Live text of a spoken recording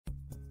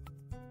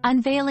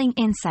Unveiling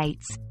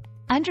insights.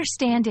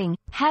 Understanding,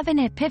 have an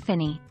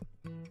epiphany.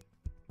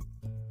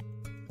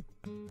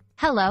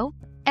 Hello,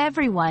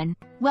 everyone.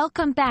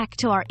 Welcome back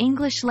to our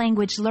English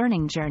language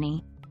learning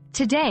journey.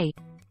 Today,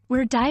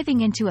 we're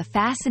diving into a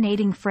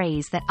fascinating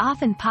phrase that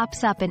often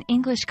pops up in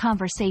English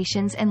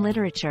conversations and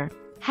literature: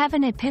 have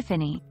an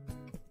epiphany.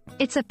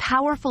 It's a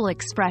powerful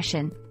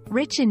expression,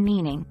 rich in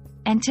meaning,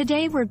 and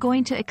today we're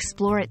going to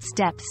explore its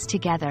depths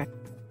together.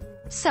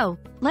 So,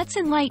 let's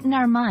enlighten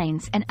our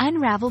minds and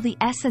unravel the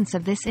essence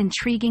of this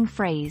intriguing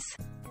phrase.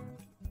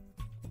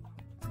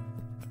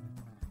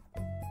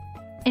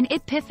 An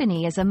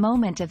epiphany is a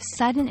moment of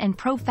sudden and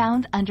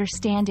profound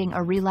understanding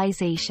or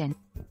realization.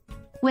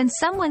 When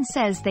someone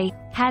says they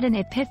had an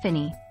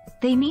epiphany,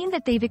 they mean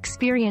that they've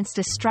experienced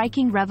a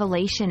striking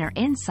revelation or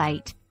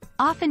insight,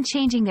 often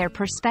changing their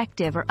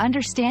perspective or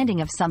understanding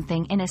of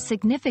something in a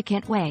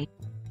significant way.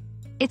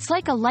 It's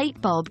like a light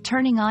bulb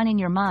turning on in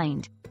your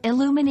mind,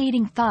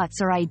 illuminating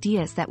thoughts or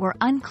ideas that were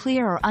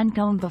unclear or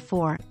unknown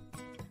before.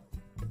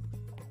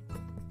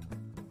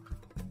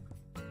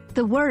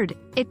 The word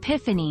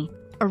epiphany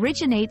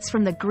originates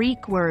from the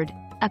Greek word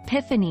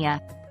epiphania,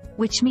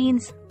 which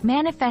means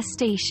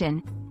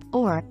manifestation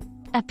or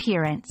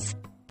appearance.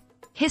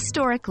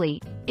 Historically,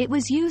 it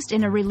was used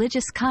in a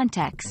religious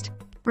context,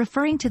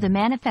 referring to the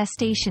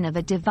manifestation of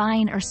a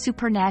divine or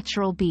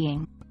supernatural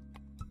being.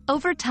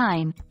 Over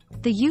time,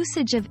 the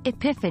usage of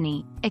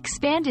epiphany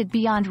expanded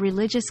beyond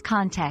religious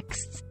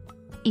contexts,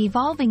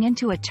 evolving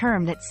into a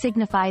term that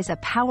signifies a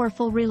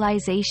powerful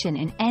realization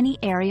in any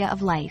area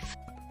of life.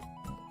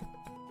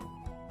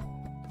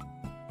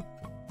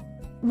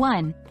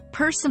 1.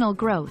 Personal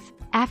growth.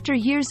 After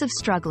years of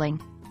struggling,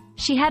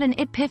 she had an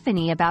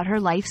epiphany about her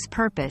life's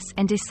purpose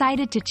and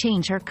decided to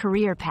change her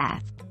career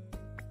path.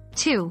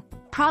 2.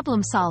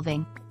 Problem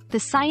solving. The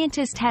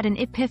scientist had an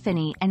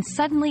epiphany and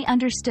suddenly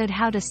understood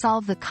how to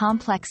solve the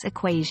complex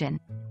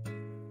equation.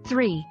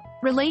 3.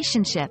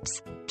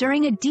 Relationships.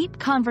 During a deep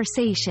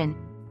conversation,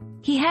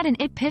 he had an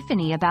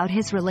epiphany about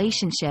his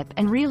relationship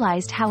and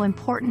realized how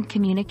important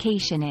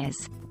communication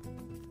is.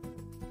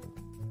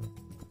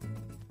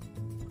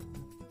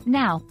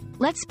 Now,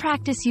 let's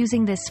practice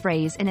using this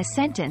phrase in a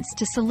sentence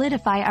to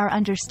solidify our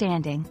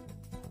understanding.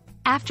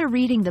 After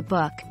reading the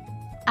book,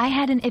 I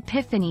had an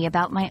epiphany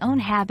about my own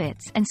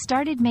habits and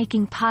started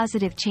making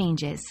positive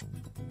changes.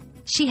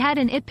 She had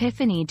an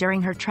epiphany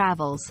during her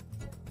travels,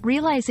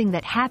 realizing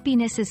that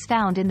happiness is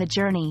found in the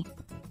journey,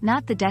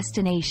 not the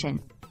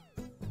destination.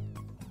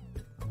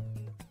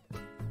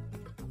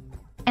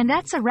 And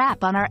that's a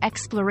wrap on our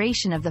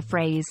exploration of the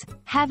phrase,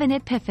 have an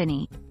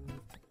epiphany.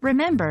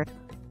 Remember,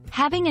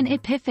 having an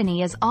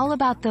epiphany is all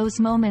about those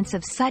moments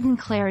of sudden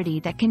clarity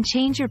that can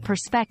change your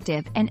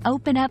perspective and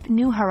open up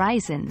new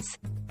horizons.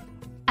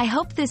 I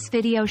hope this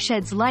video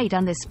sheds light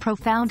on this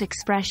profound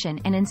expression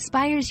and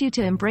inspires you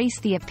to embrace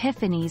the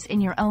epiphanies in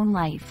your own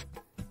life.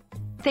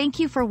 Thank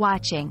you for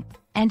watching,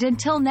 and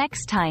until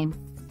next time,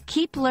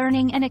 keep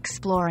learning and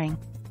exploring.